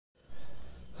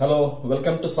Hello,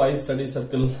 welcome to Sai Study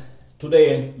Circle.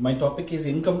 Today my topic is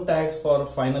income tax for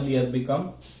final year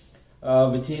BCom,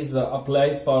 which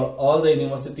applies for all the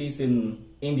universities in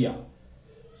India.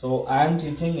 So I am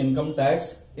teaching income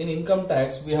tax. In income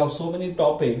tax we have so many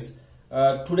topics.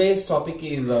 Today's topic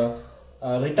is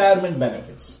retirement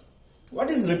benefits. What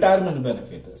is retirement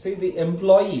benefit? See, the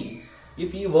employee,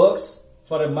 if he works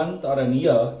for a month or a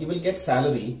year, he will get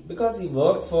salary because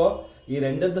he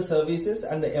rendered the services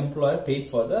and the employer paid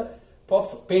for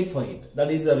it.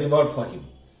 That is the reward for him.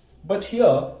 But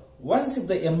here, once if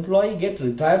the employee get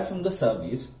retired from the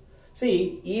service,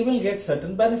 see, he will get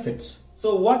certain benefits.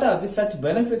 So what are the such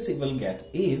benefits he will get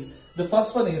is, the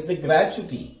first one is the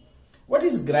gratuity. What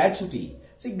is gratuity?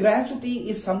 See, gratuity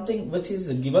is something which is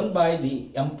given by the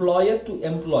employer to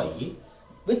employee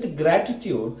with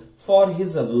gratitude for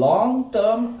his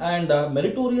long-term and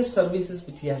meritorious services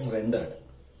which he has rendered.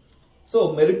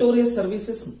 So meritorious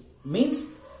services means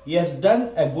he has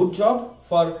done a good job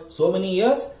for so many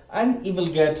years and he will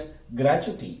get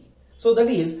gratuity. So that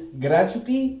is,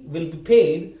 gratuity will be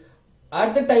paid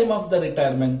at the time of the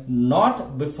retirement,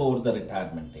 not before the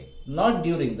retirement date, not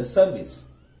during the service.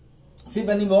 See,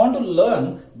 when you want to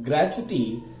learn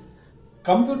gratuity,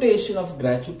 computation of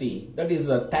gratuity, that is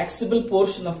a taxable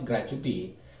portion of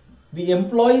gratuity, the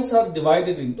employees are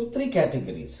divided into three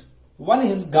categories. One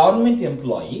is government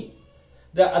employee.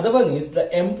 The other one is the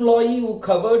employee who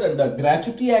covered under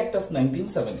Gratuity Act of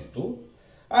 1972.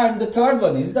 And the third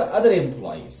one is the other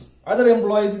employees. Other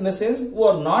employees in the sense who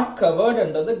are not covered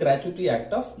under the Gratuity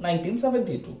Act of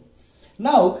 1972.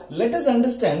 Now, let us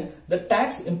understand the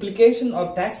tax implication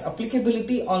or tax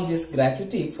applicability on this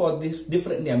gratuity for these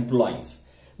different employees.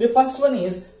 The first one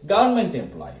is government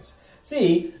employees.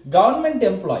 See, government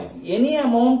employees, any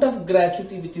amount of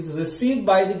gratuity which is received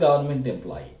by the government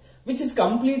employee, which is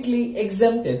completely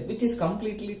exempted, which is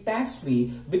completely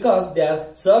tax-free because they are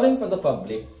serving for the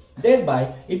public,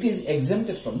 thereby it is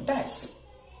exempted from tax.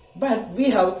 But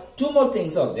we have two more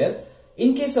things out there.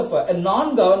 In case of a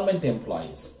non-government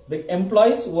employees, the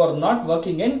employees who are not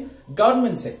working in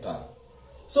government sector.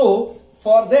 So,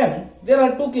 for them, there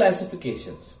are two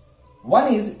classifications.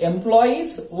 One is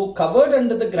employees who covered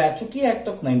under the Gratuity Act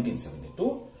of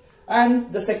 1972.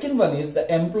 And the second one is the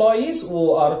employees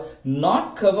who are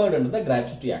not covered under the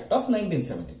Gratuity Act of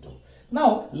 1972.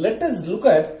 Now, let us look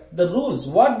at the rules,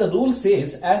 what the rule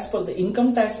says as per the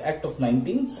Income Tax Act of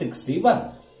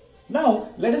 1961. Now,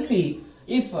 let us see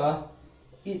if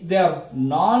they are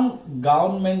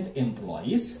non-government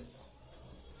employees.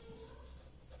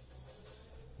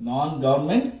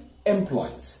 Non-government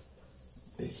employees.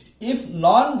 If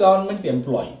non-government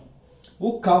employee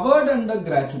who covered under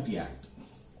Gratuity Act,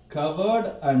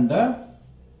 covered under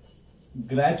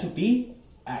Gratuity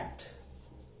Act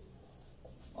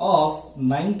of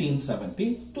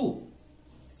 1972.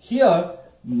 Here,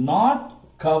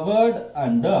 not covered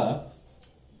under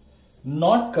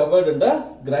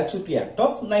Gratuity Act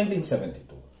of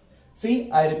 1972.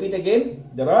 See, I repeat again,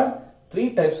 there are three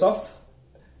types of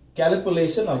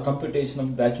calculation or computation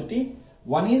of gratuity.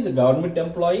 One is a government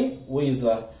employee who is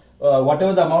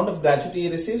whatever the amount of gratuity he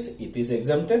receives, it is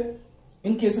exempted.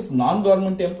 In case of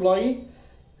non-government employee,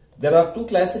 there are two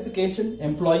classifications: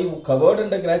 employee who covered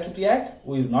under Gratuity Act,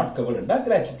 who is not covered under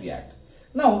Gratuity Act.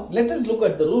 Now, let us look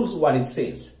at the rules, what it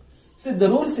says. See, the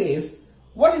rule says,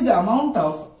 what is the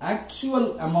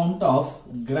actual amount of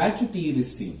gratuity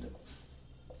received?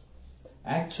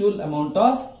 Actual amount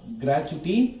of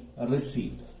gratuity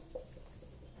received.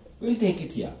 We'll take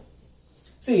it here.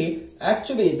 See,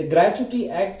 actually the Gratuity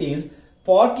Act is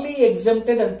partly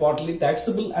exempted and partly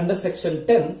taxable under section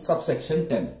 10, subsection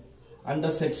 10.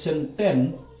 Under section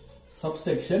 10,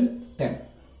 subsection 10.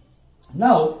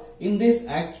 Now, in this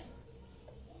act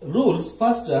rules,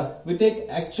 first we take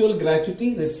actual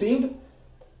gratuity received,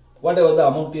 whatever the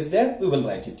amount is there, we will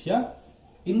write it here.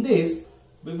 In this,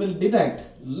 we will deduct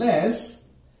less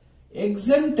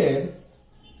exempted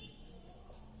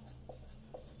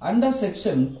under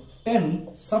section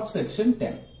 10, subsection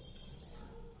 10.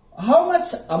 How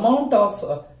much amount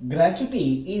of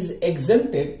gratuity is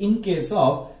exempted in case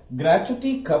of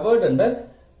gratuity covered under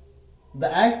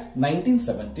the Act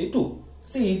 1972?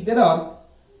 See, there are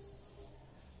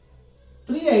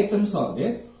three items are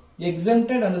there.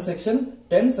 Exempted under section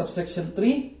 10, subsection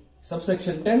 3,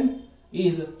 subsection 10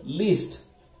 is least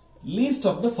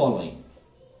of the following.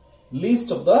 Least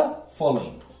of the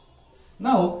following.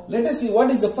 Now, let us see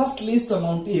what is the first least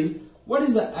amount is. What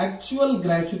is the actual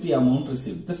gratuity amount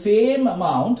received? The same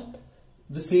amount,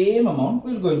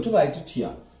 we are going to write it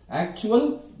here.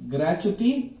 Actual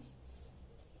gratuity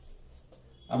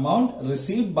amount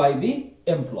received by the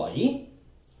employee.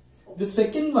 The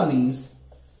second one is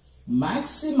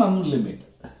maximum limit.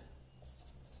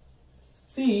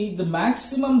 See, the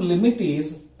maximum limit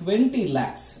is 20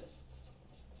 lakhs.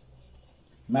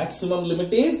 Maximum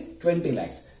limit is 20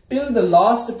 lakhs. Till the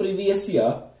last previous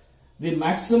year, the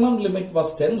maximum limit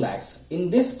was 10 lakhs. In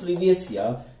this previous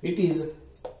year, it is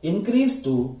increased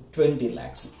to 20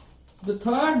 lakhs. The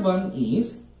third one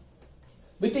is,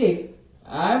 we take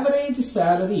average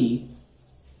salary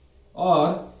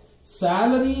or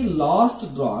salary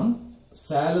lost drawn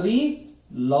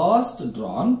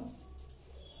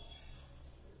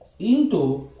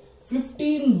into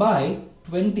 15 by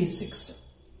 26.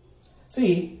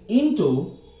 See,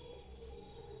 into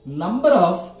number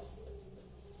of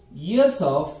years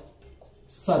of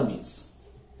service.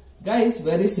 Guys,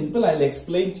 very simple. I'll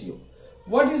explain to you.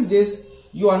 What is this?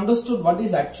 You understood what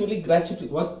is actually gratuity.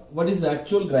 What is the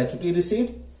actual gratuity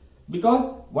received? Because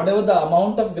whatever the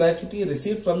amount of gratuity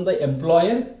received from the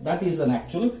employer, that is an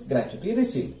actual gratuity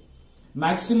received.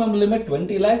 Maximum limit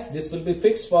 20 lakhs. This will be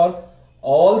fixed for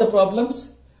all the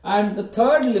problems. And the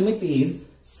third limit is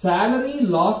salary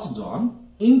lost drawn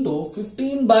into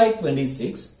 15 by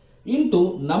 26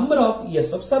 into number of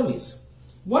years of service.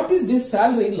 What is this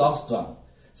salary lost drawn?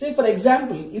 Say for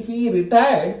example, if he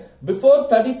retired before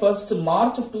 31st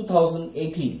March of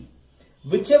 2018,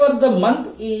 whichever the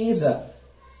month is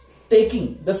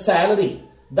taking the salary,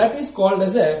 that is called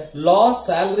as a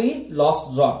salary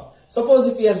lost drawn. Suppose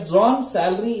if he has drawn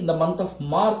salary in the month of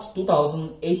March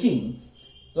 2018,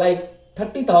 like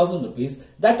 30,000 rupees,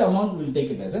 that amount will take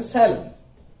it as a salary.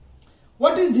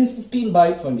 What is this 15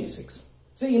 by 26?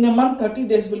 See, in a month 30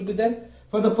 days will be there.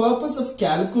 For the purpose of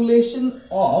calculation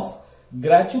of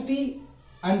gratuity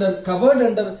covered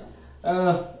under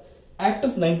Act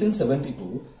of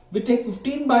 1972, we take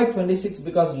 15 by 26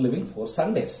 because living 4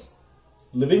 Sundays.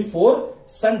 Living 4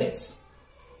 Sundays.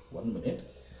 1 minute.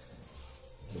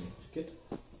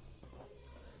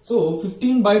 So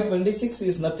 15 by 26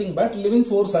 is nothing but living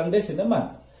 4 Sundays in a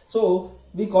month. So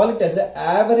we call it as the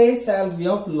average salary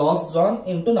of lost drawn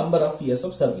into number of years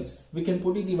of service. We can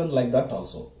put it even like that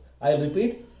also. I'll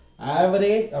repeat.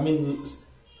 Average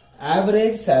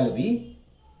salary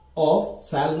of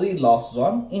salary lost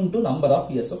drawn into number of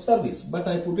years of service. But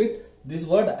I put it this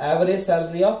word average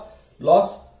salary of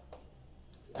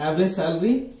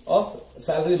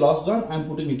salary lost drawn. I am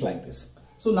putting it like this.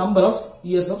 So number of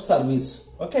years of service.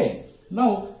 Okay.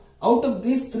 Now out of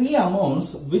these three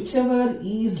amounts, whichever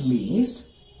is least,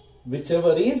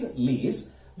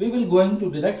 we will going to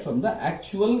deduct from the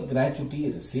actual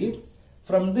gratuity received.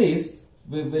 From this,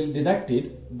 we will deduct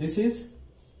it. This is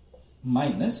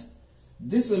minus.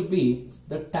 This will be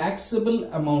the taxable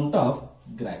amount of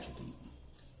gratuity.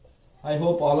 I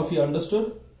hope all of you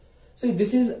understood. See,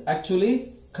 this is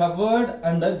actually covered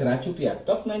under Gratuity Act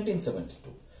of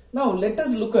 1972. Now, let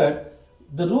us look at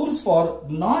the rules for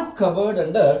not covered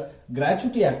under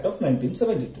Gratuity Act of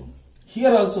 1972.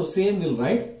 Here also same will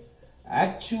write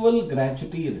actual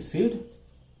gratuity received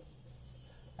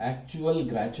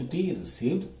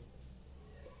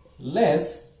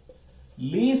less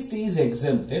least is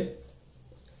exempted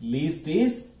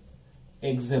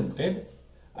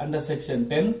under section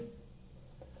 10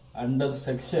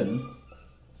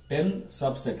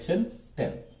 subsection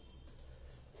 10.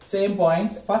 Same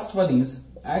points. First one is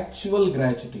actual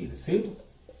gratuity received.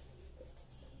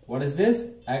 What is this?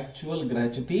 Actual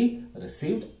gratuity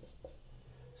received.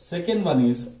 Second one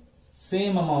is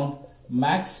same amount,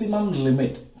 maximum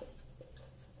limit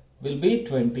will be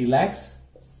 20 lakhs.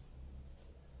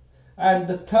 And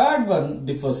the third one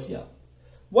differs here.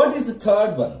 What is the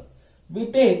third one?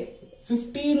 We take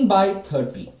 15 by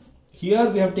 30. Here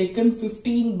we have taken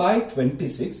 15 by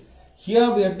 26.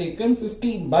 Here we have taken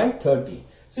 15 by 30.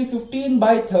 See, 15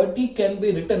 by 30 can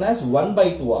be written as 1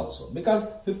 by 2 also, because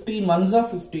 15 ones are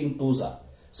 15 twos are.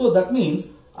 So that means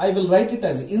I will write it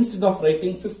as, instead of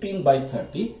writing 15 by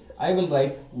 30, I will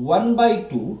write 1 by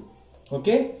 2,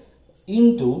 okay,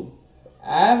 into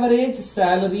average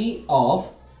salary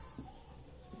of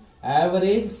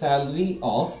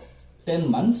 10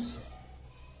 months,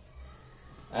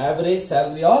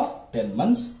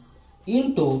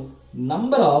 into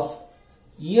number of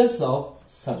years of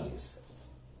service.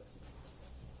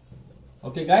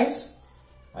 Okay guys,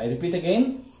 I repeat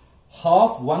again,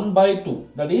 half 1 by 2,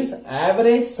 that is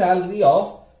average salary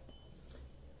of,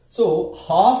 so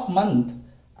half month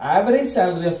average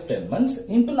salary of 10 months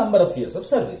into number of years of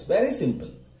service. Very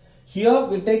simple. Here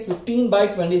we take 15 by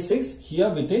 26, here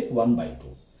we take 1 by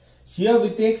 2. Here we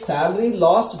take salary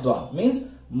lost drawn, means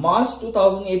March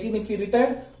 2018 if he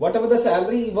retired, whatever the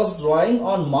salary he was drawing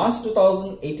on March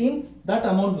 2018, that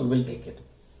amount we will take it.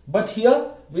 But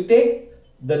here we take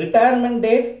the retirement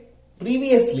date,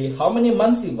 previously how many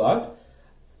months he worked,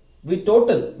 we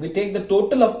take the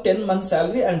total of 10 months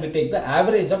salary and we take the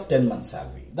average of 10 months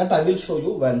salary. That I will show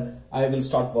you when I will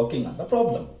start working on the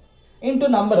problem, into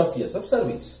number of years of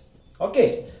service.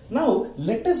 Okay, now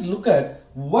let us look at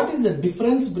what is the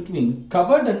difference between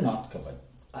covered and not covered.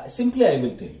 Simply I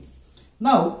will tell you.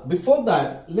 Now before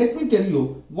that, let me tell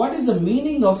you what is the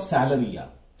meaning of salary here.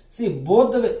 See,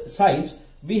 both the sides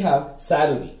we have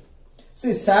salary.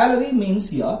 See, salary means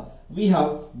here we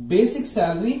have basic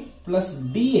salary plus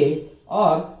DA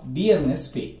or dearness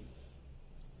pay.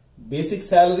 Basic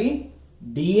salary,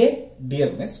 DA,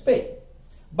 dearness pay.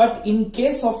 But in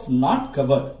case of not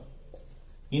covered,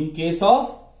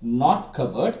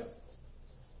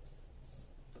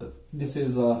 this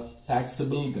is a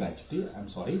taxable gratuity, I'm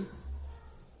sorry.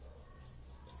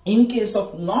 In case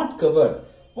of not covered,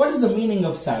 what is the meaning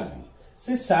of salary?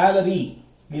 See, salary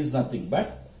is nothing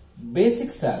but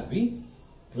basic salary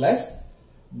plus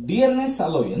dearness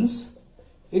allowance.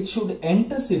 It should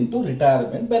enters into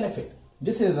retirement benefit.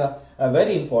 This is a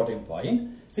very important point.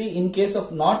 See, in case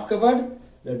of not covered,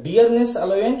 the dearness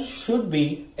allowance should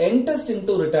be enters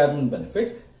into retirement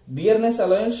benefit. Dearness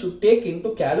allowance should take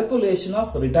into calculation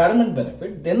of retirement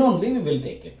benefit. Then only we will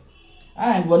take it.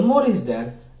 And one more is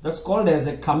there. That's called as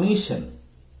a commission.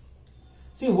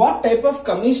 See, what type of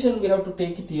commission we have to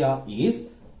take it here is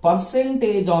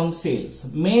percentage on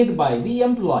sales made by the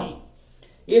employee.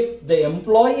 If the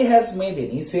employee has made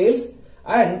any sales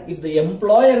and if the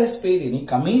employer has paid any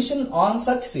commission on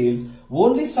such sales,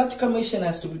 only such commission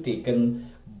has to be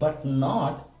taken, but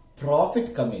not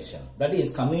profit commission. That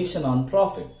is commission on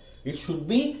profit. It should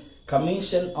be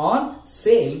commission on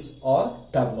sales or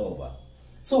turnover.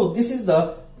 So this is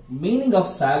the meaning of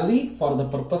salary for the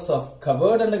purpose of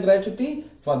covered under gratuity,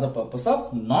 for the purpose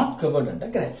of not covered under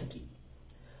gratuity.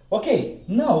 Okay,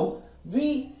 now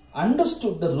we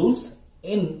understood the rules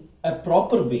in a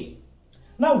proper way.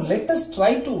 Now let us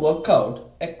try to work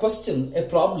out a question, a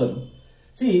problem.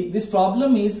 See, this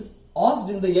problem is asked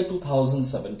in the year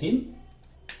 2017,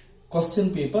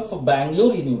 question paper for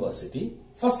Bangalore University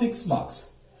for 6 marks.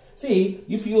 See,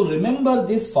 if you remember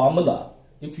this formula,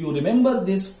 if you remember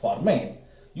this format,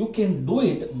 you can do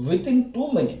it within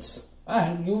 2 minutes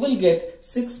and you will get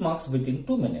 6 marks within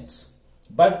 2 minutes.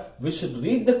 But we should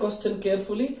read the question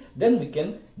carefully, then we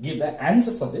can give the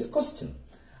answer for this question.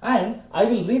 And I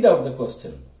will read out the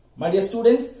question. My dear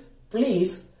students,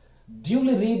 please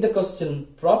duly read the question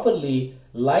properly,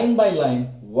 line by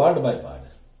line, word by word.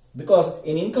 Because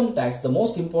in income tax, the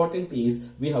most important is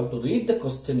we have to read the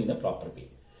question in a proper way.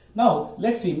 Now,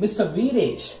 let's see. Mr.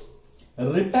 Veeresh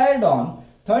retired on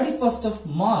 31st of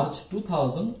March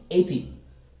 2018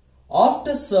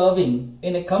 after serving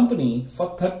in a company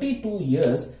for 32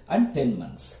 years and 10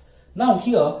 months. Now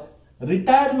here,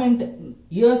 retirement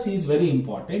years is very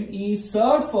important. He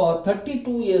served for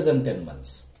 32 years and 10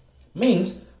 months.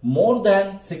 Means more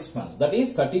than 6 months. That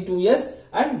is 32 years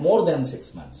and more than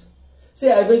 6 months. See,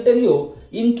 I will tell you,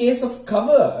 in case of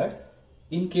covered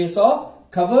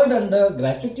under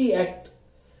Gratuity Act,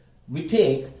 we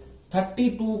take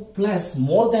 32 plus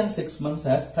more than 6 months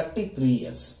as 33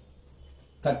 years.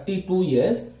 32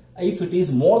 years, if it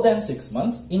is more than 6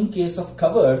 months, in case of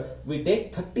covered, we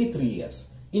take 33 years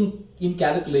in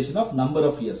calculation of number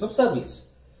of years of service.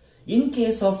 In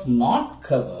case of not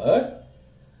covered,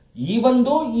 even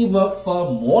though he worked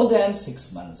for more than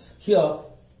 6 months, here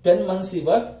 10 months he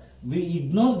worked, we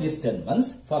ignore these 10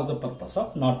 months for the purpose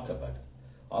of not covered.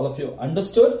 All of you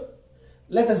understood?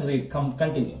 Let us read,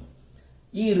 continue.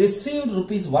 He received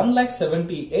rupees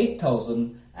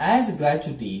 1,78,000 as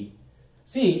gratuity.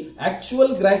 See,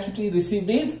 actual gratuity received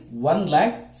is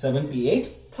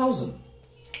 1,78,000.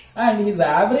 And his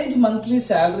average monthly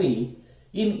salary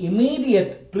in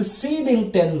immediate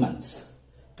preceding 10 months.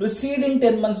 Preceding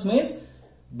 10 months means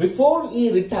before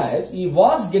he retires, he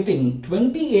was getting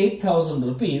 28,000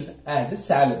 rupees as a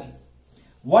salary.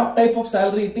 What type of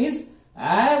salary it is?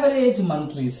 Average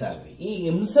monthly salary. He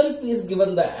himself is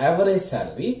given the average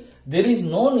salary. There is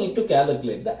no need to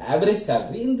calculate the average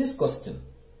salary in this question.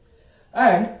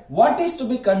 And what is to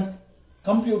be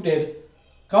computed?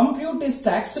 Compute is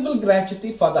taxable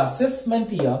gratuity for the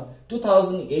assessment year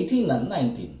 2018 and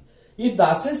 19. If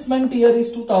the assessment year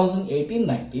is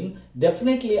 2018-19,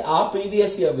 definitely our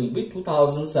previous year will be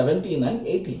 2017 and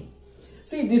 18.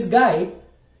 See, this guy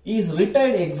is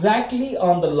retired exactly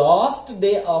on the last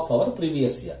day of our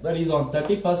previous year. That is on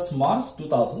 31st March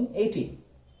 2018.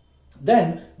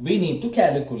 Then we need to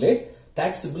calculate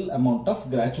taxable amount of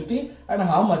gratuity and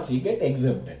how much he get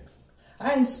exempted.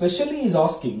 And specially is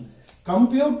asking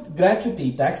compute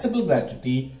gratuity, taxable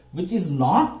gratuity which is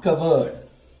not covered.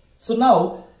 So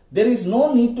now there is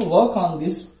no need to work on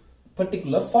this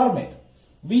particular format.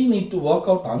 We need to work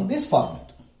out on this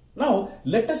format. Now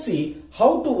let us see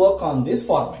how to work on this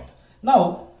format.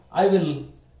 Now I will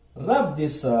rub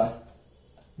this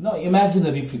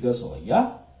imaginary figures over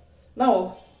here.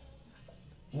 Now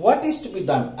what is to be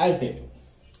done? I'll tell you.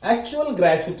 Actual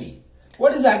gratuity.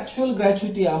 What is the actual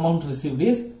gratuity amount received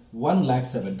is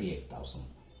 1,78,000.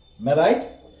 Am I right?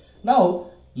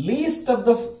 Now least of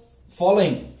the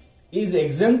following is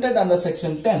exempted under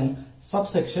section 10,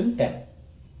 subsection 10.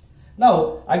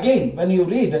 Now again, when you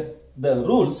read the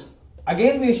rules,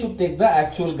 again we should take the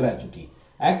actual gratuity.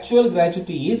 Actual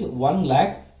gratuity is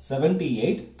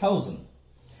 1,78,000,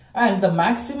 and the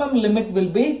maximum limit will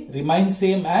be remain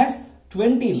same as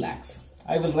 20 lakhs.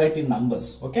 I will write in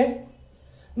numbers. Okay.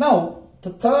 Now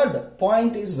the third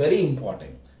point is very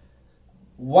important.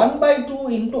 1/2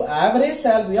 into average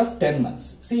salary of 10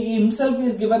 months. See, he himself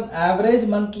is given average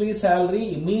monthly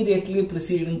salary immediately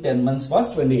preceding 10 months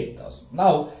was 28,000.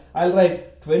 Now I'll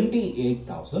write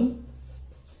 28,000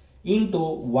 into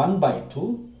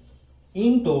 1/2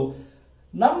 into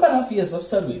number of years of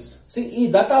service. See,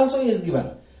 that also is given.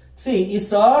 See, he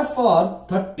served for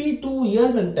 32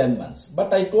 years and 10 months.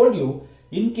 But I told you,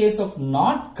 in case of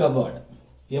not covered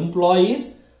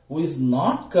employees who is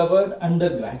not covered under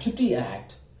Gratuity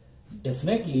Act,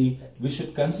 definitely we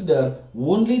should consider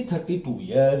only 32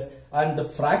 years, and the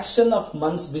fraction of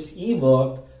months which he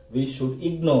worked, we should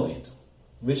ignore it.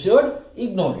 We should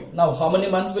ignore it. Now how many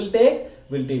months will take?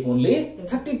 Will take only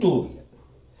 32 years.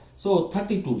 So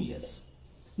 32 years.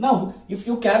 Now if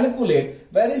you calculate,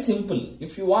 very simple.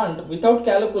 If you want, without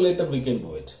calculator we can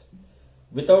do it.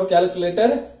 Without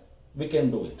calculator we can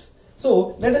do it.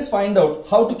 So let us find out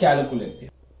how to calculate this.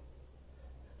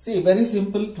 See, very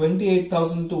simple.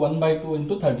 28,000 into 1/2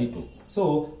 into 32. So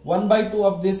 1/2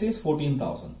 of this is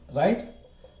 14,000, right?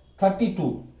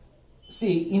 32.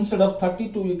 See, instead of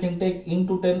 32 you can take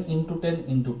into 10 into 10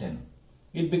 into 10.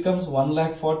 It becomes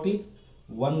 1,40,000,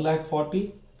 1,40,000,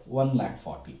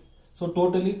 1,40,000. So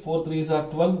totally 4 3s are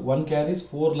 12. 1 carries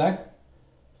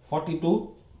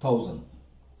 4,42,000.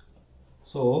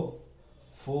 So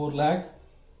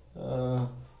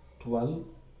 4,12,000.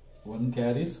 1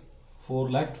 carries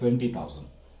 4,20,000,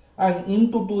 and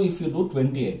into 2 if you do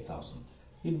 28,000,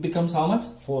 it becomes how much?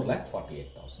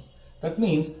 4,48,000. That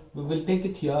means we will take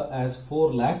it here as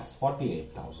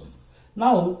 4,48,000.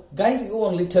 Now guys, you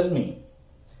only tell me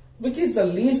which is the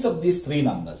least of these three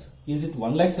numbers. Is it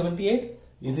 1,78,000?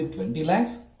 Is it 20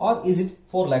 lakhs? Or is it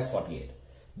 4,48,000?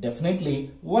 Definitely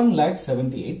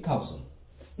 1,78,000.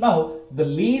 Now the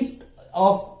least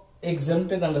of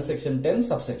exempted under section 10,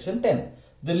 subsection 10.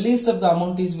 The least of the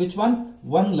amount is which one?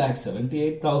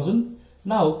 1,78,000.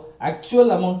 Now actual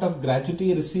amount of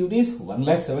gratuity received is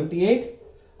 1,78,000,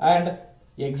 and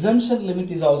exemption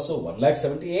limit is also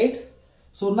 1,78,000.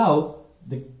 So now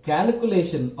the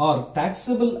calculation or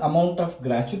taxable amount of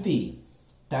gratuity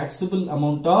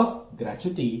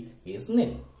is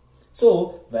nil. So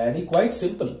very quite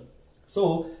simple. So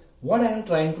what I am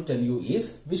trying to tell you is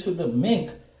we should make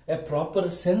a proper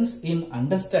sense in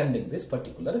understanding this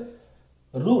particular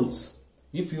rules.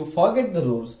 If you forget the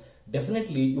rules,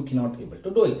 definitely you cannot able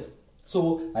to do it. So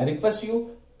I request you,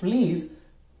 please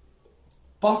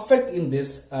perfect in this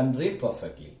and read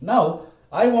perfectly. Now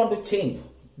I want to change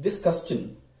this question.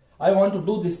 I want to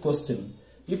do this question.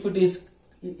 If it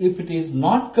is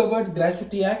not covered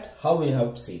Gratuity Act, how we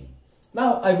have seen.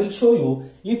 Now I will show you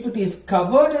if it is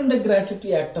covered under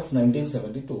Gratuity Act of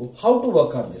 1972, how to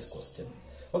work on this question.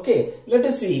 Okay, let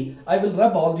us see. I will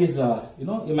rub all these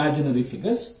imaginary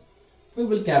figures. We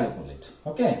will calculate.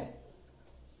 Okay.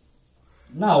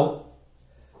 Now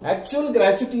actual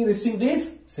gratuity received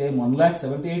is same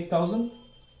 1,78,000.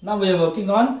 Now we are working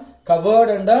on covered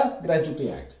under Gratuity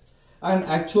Act, and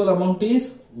actual amount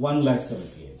is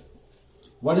 1,78,000.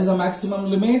 What is the maximum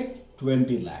limit?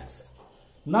 20 lakhs.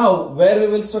 Now where we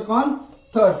will stuck on?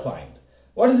 Third point.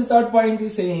 What is the third point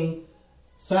is saying?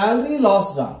 Salary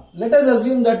loss run. Let us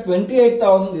assume that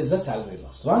 28,000 is the salary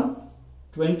loss run.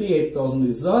 28,000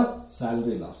 is the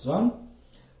salary loss run.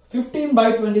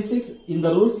 15/26 in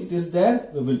the rules it is there.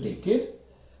 We will take it.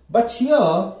 But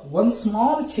here one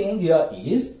small change here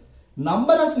is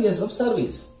number of years of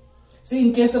service. See,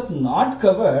 in case of not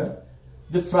covered,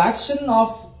 the fraction of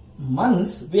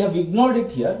months we have ignored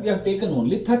it here. We have taken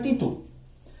only 32.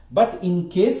 But in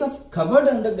case of covered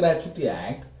under Gratuity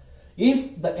Act,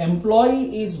 if the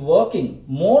employee is working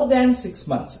more than 6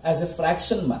 months as a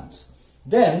fraction months,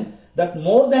 then that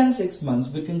more than 6 months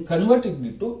we can convert it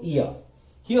into year.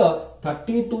 Here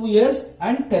 32 years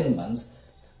and 10 months,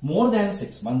 more than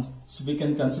 6 months, so we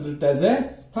can consider it as a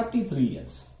 33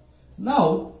 years.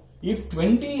 Now, if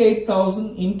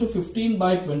 28,000 into 15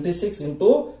 by 26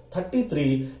 into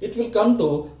 33, it will come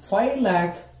to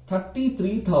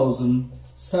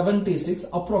 5,33,076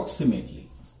 approximately.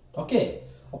 Okay,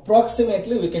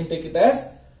 approximately we can take it as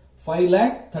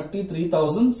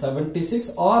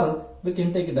 5,33,076, or we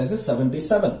can take it as a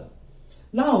 77.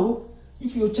 Now,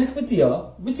 if you check with here,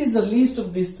 which is the least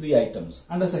of these three items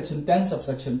under section 10,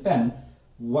 subsection 10,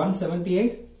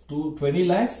 178, 20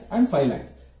 lakhs and 5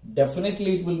 lakhs.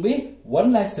 Definitely it will be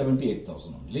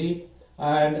 1,78,000 only,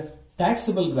 and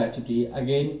taxable gratuity,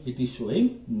 again it is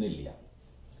showing nil here.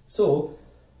 So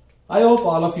I hope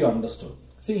all of you understood.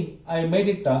 See, I made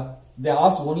it, they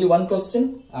asked only one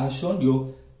question. I have shown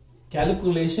you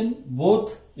calculation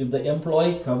both if the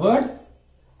employee covered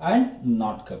and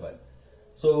not covered.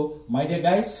 So my dear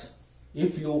guys,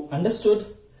 if you understood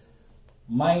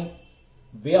my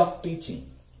way of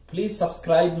teaching, please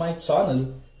subscribe my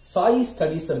channel Sai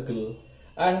Study Circle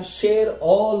and share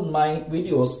all my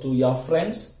videos to your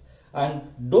friends, and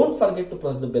don't forget to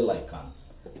press the bell icon.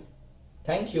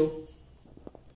 Thank you.